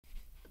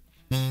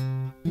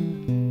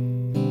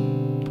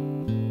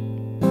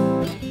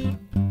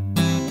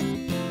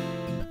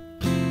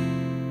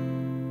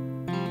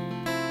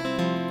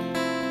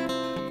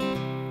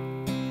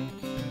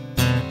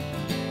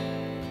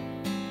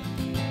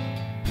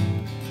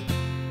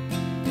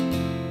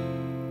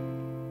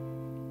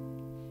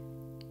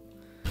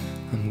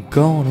I'm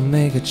gonna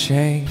make a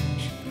change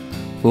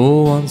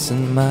for once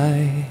in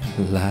my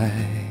life.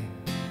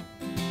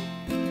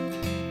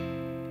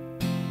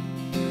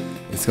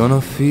 It's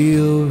gonna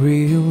feel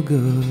real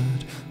good,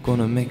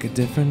 gonna make a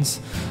difference,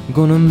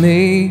 gonna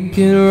make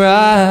it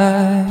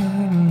right.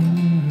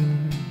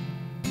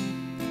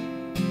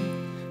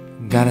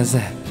 God, as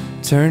I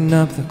turn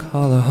up the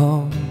collar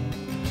home,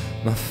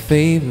 my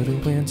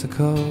favorite winter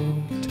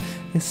coat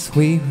is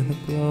sweet with a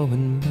glow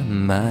in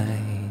my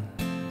mind.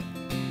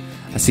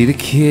 I see the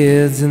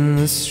kids in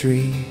the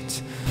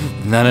street,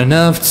 not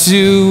enough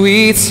to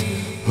eat.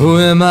 Who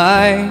am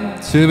I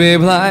to be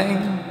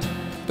blind,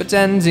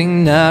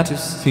 pretending not to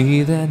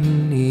see their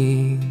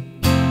need?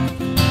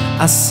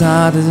 I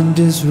saw and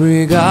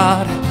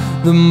disregard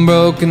the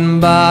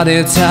broken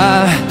body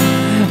tie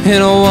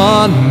in a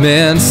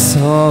one-man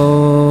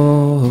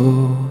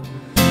soul.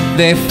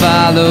 They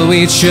follow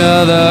each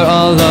other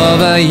all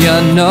over,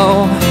 you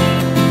know,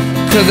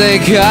 'cause they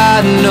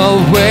got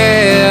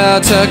nowhere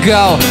to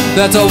go.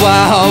 That's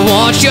why I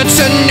want you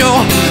to know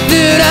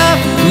that I'm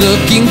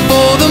looking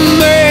for the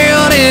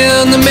man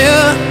in the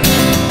mirror,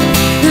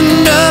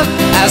 and I'm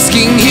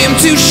asking him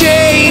to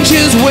change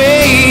his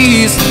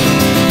ways.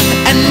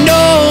 And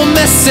no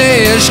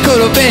message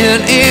could have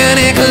been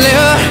any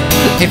clearer.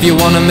 If you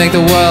want to make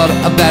the world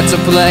a better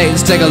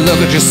place, take a look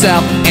at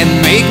yourself and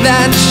make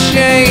that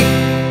change.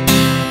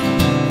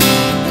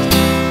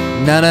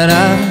 Na na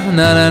na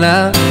na na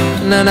na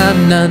na na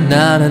na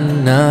na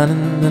na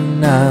na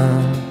na.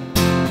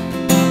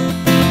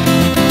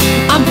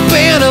 I'm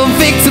being a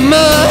victim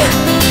of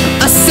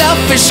a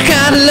selfish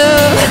kind of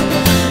love.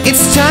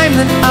 It's time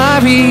that I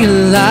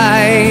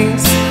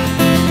realize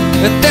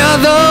that there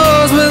are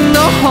those with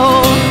no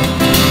home,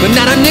 but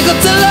not a nickel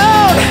to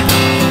load.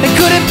 And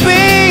could it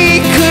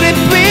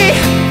be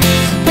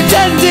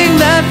pretending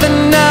that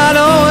they're not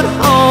on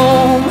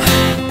home?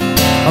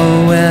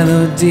 Oh, where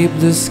the deep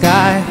blue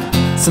sky,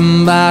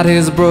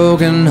 somebody's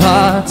broken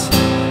heart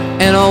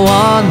and a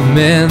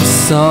one-man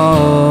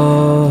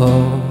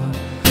soul.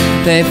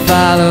 They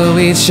follow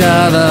each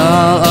other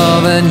all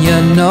over, and you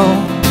know,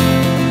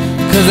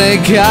 'cause they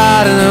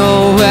got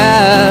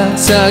nowhere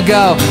to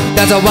go.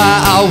 That's why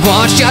I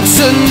want you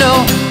to know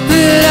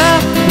that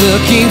I'm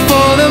looking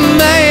for the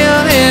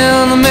man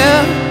in the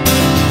mirror,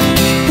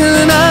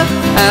 and I'm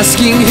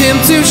asking him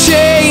to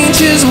change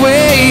his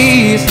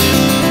ways.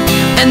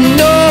 And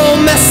no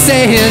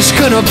message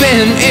could have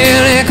been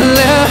any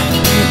clearer.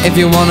 If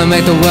you want to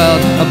make the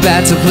world a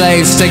better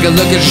place, take a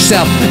look at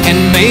yourself and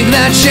make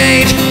that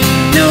change.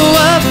 No,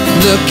 I'm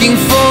looking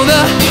for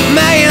the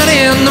man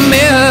in the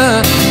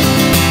mirror,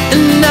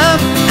 and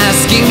I'm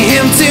asking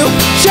him to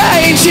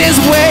change his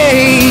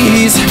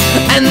ways.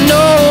 And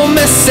no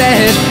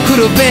message could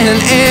have been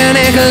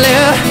any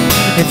clearer.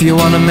 If you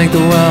want to make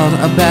the world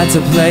a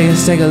better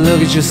place, take a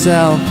look at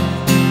yourself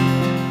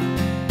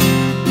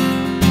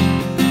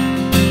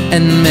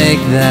and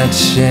make that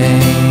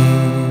change.